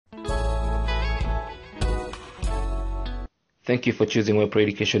Thank you for choosing Web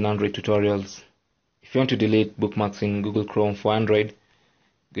Education Android Tutorials. If you want to delete bookmarks in Google Chrome for Android,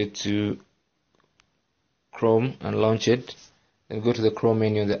 go to Chrome and launch it. Then go to the Chrome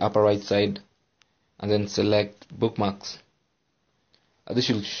menu on the upper right side and then select Bookmarks. This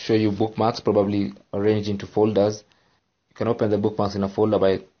will show you bookmarks probably arranged into folders. You can open the bookmarks in a folder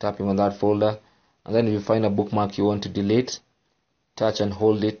by tapping on that folder, and then if you find a bookmark you want to delete, touch and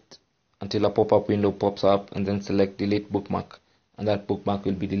hold it until a pop-up window pops up and then select delete bookmark, and that bookmark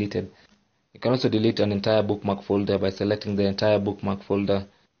will be deleted. You can also delete an entire bookmark folder by selecting the entire bookmark folder,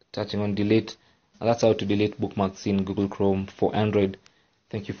 touching on delete, and that's how to delete bookmarks in Google Chrome for Android.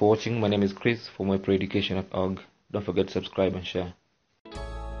 Thank you for watching. My name is Chris from webeducation.org. Don't forget to subscribe and share.